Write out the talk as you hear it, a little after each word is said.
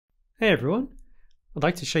Hey everyone, I'd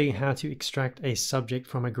like to show you how to extract a subject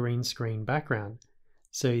from a green screen background.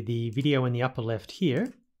 So the video in the upper left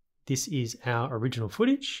here, this is our original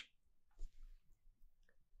footage.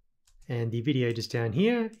 And the video just down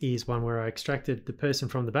here is one where I extracted the person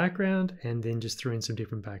from the background and then just threw in some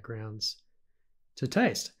different backgrounds to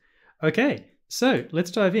taste. Okay, so let's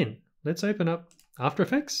dive in. Let's open up After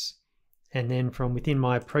Effects. And then from within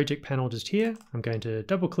my project panel just here, I'm going to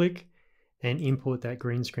double click and import that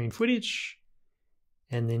green screen footage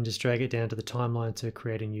and then just drag it down to the timeline to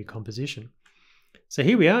create a new composition. So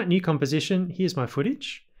here we are, new composition. Here's my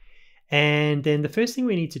footage. And then the first thing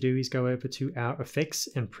we need to do is go over to our Effects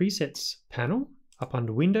and Presets panel. Up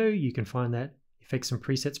under Window, you can find that Effects and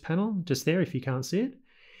Presets panel just there if you can't see it.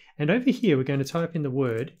 And over here, we're going to type in the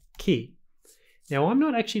word key. Now, I'm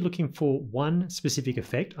not actually looking for one specific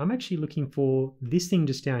effect. I'm actually looking for this thing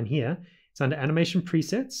just down here. It's under Animation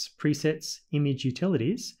Presets, Presets, Image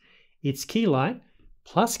Utilities. It's Keylight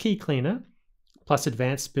plus Key Cleaner plus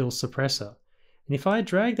Advanced Spill Suppressor. And if I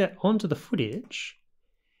drag that onto the footage,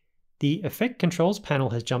 the Effect Controls panel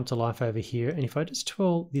has jumped to life over here. And if I just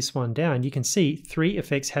twirl this one down, you can see 3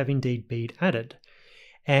 effects have indeed been added.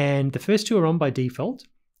 And the first 2 are on by default,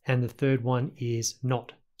 and the third one is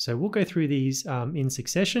not. So we'll go through these in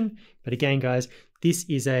succession. But again, guys, this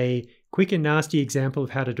is a quick and nasty example of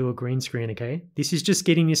how to do a green screen, okay? This is just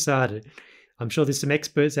getting you started. I'm sure there's some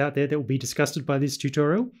experts out there that will be disgusted by this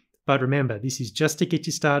tutorial, but remember, this is just to get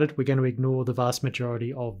you started. We're going to ignore the vast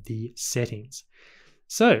majority of the settings.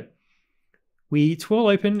 So we twirl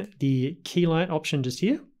open the Keylight option just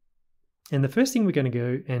here. And the first thing we're going to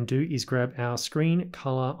go and do is grab our screen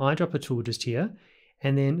color eyedropper tool just here,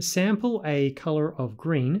 and then sample a color of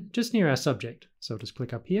green just near our subject. So I'll just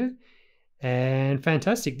click up here. And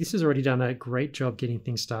fantastic, this has already done a great job getting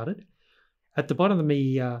things started. At the bottom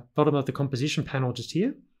of the composition panel just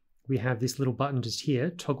here, we have this little button just here,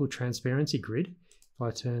 Toggle Transparency Grid. If I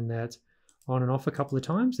turn that on and off a couple of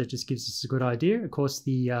times, that just gives us a good idea. Of course,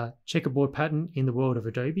 the checkerboard pattern in the world of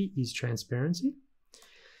Adobe is transparency.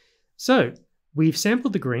 So we've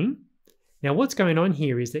sampled the green. Now what's going on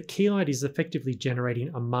here is that Keylight is effectively generating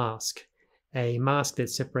a mask that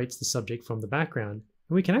separates the subject from the background.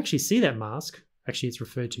 And we can actually see that mask, actually it's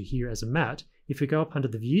referred to here as a matte, if we go up under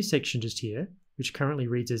the View section just here, which currently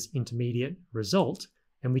reads as Intermediate Result,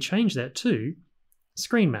 and we change that to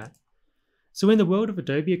Screen Matte. So in the world of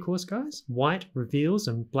Adobe, of course, guys, white reveals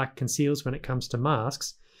and black conceals when it comes to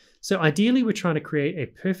masks. So ideally, we're trying to create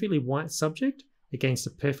a perfectly white subject against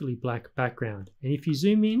a perfectly black background. And if you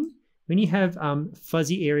zoom in, when you have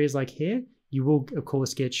fuzzy areas like here, you will, of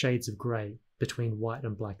course, get shades of gray between white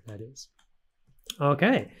and black, that is.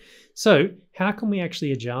 Okay, so how can we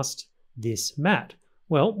actually adjust this matte?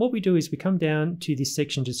 Well, what we do is we come down to this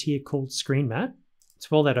section just here called Screen Matte.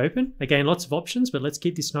 Swirl that open. Again, lots of options, but let's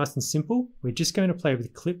keep this nice and simple. We're just going to play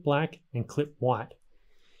with Clip Black and Clip White.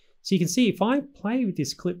 So you can see if I play with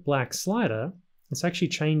this Clip Black slider, it's actually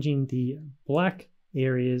changing the black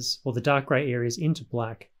areas or the dark gray areas into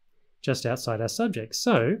black just outside our subject.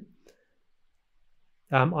 So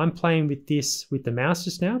I'm playing with this with the mouse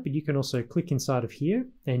just now, but you can also click inside of here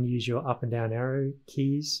and use your up and down arrow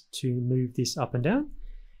keys to move this up and down.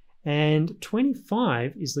 And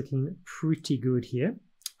 25 is looking pretty good here.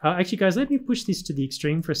 Actually, guys, let me push this to the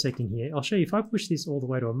extreme for a second here. I'll show you if I push this all the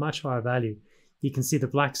way to a much higher value, you can see the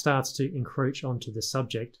black starts to encroach onto the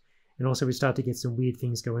subject. And also we start to get some weird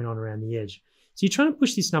things going on around the edge. So you're trying to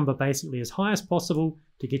push this number basically as high as possible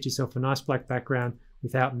to get yourself a nice black background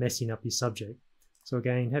without messing up your subject. So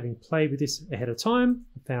again, having played with this ahead of time,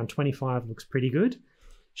 I found 25 looks pretty good.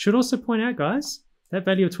 Should also point out, guys, that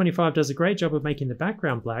value of 25 does a great job of making the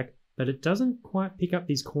background black, but it doesn't quite pick up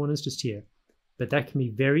these corners just here. But that can be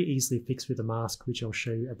very easily fixed with a mask, which I'll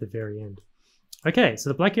show you at the very end. Okay,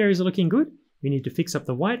 so the black areas are looking good. We need to fix up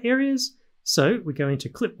the white areas. So we're going to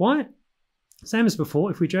Clip White. Same as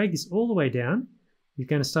before, if we drag this all the way down, you're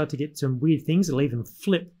going to start to get some weird things. It'll even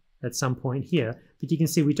flip at some point here. But you can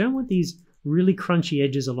see we don't want these really crunchy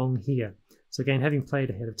edges along here. So again, having played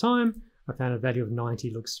ahead of time, I found a value of 90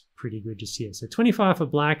 looks pretty good just here. So 25 for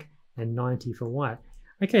black and 90 for white.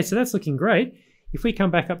 Okay, so that's looking great. If we come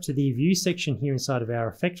back up to the View section here inside of our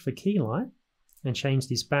Effect for Keylight and change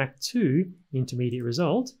this back to Intermediate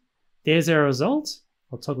Result, there's our result.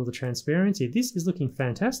 I'll toggle the transparency. This is looking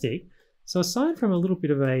fantastic. So aside from a little bit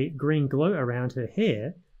of a green glow around her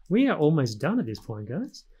hair, we are almost done at this point,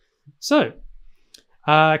 guys. So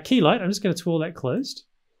Keylight, I'm just going to twirl that closed.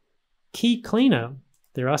 Key Cleaner,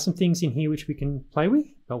 there are some things in here which we can play with,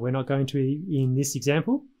 but we're not going to in this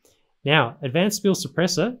example. Now, Advanced Spill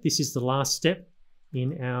Suppressor, this is the last step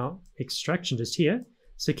in our extraction just here.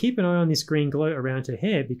 So keep an eye on this green glow around her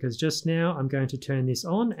hair, because just now I'm going to turn this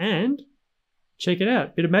on and check it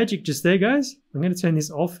out. Bit of magic just there, guys. I'm going to turn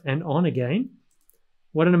this off and on again.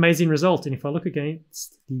 What an amazing result. And if I look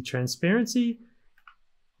against the transparency,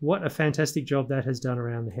 what a fantastic job that has done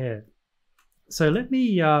around the hair. So let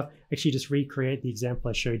me actually just recreate the example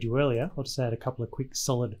I showed you earlier. I'll just add a couple of quick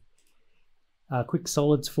solids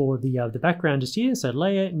for the background just here. So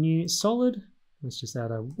layer, new solid. Let's just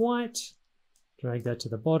add a white. Drag that to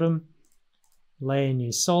the bottom. Layer,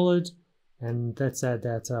 new solid. And let's add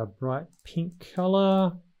that bright pink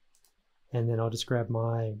color. And then I'll just grab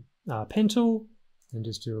my pen tool and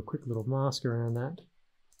just do a quick little mask around that,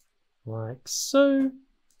 like so.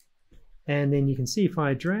 And then you can see if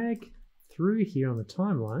I drag through here on the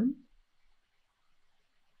timeline,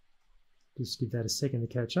 just give that a second to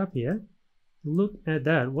catch up here. Look at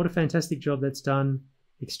that. What a fantastic job that's done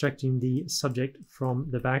extracting the subject from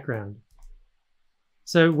the background.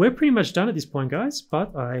 So we're pretty much done at this point, guys,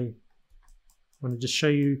 but I want to just show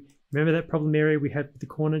you, remember that problem area we had with the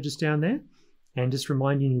corner just down there? And just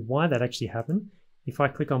reminding you why that actually happened. If I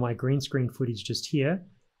click on my green screen footage just here,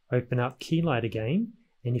 open up Keylight again,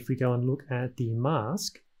 and if we go and look at the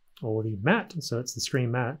mask or the matte, so it's the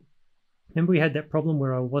screen matte, remember we had that problem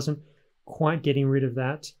where I wasn't quite getting rid of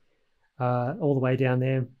that all the way down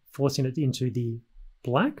there, forcing it into the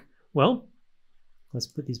black? Well, let's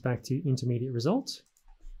put this back to intermediate results.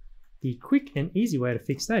 The quick and easy way to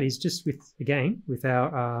fix that is just with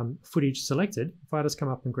our footage selected. If I just come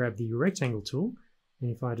up and grab the rectangle tool, and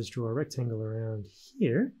if I just draw a rectangle around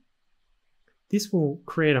here, this will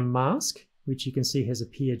create a mask, which you can see has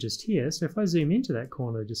appeared just here. So if I zoom into that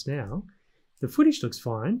corner just now, the footage looks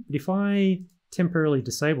fine. But if I temporarily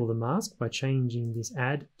disable the mask by changing this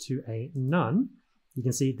add to a none, you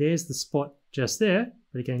can see there's the spot just there.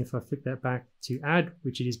 But again, if I flick that back to add,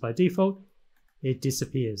 which it is by default, it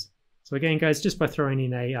disappears. So again, guys, just by throwing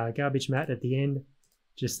in a garbage mat at the end,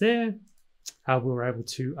 just there, we were able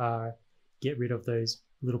to get rid of those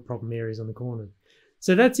little problem areas on the corner.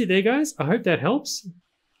 So that's it there, guys. I hope that helps.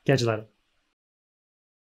 Catch you later.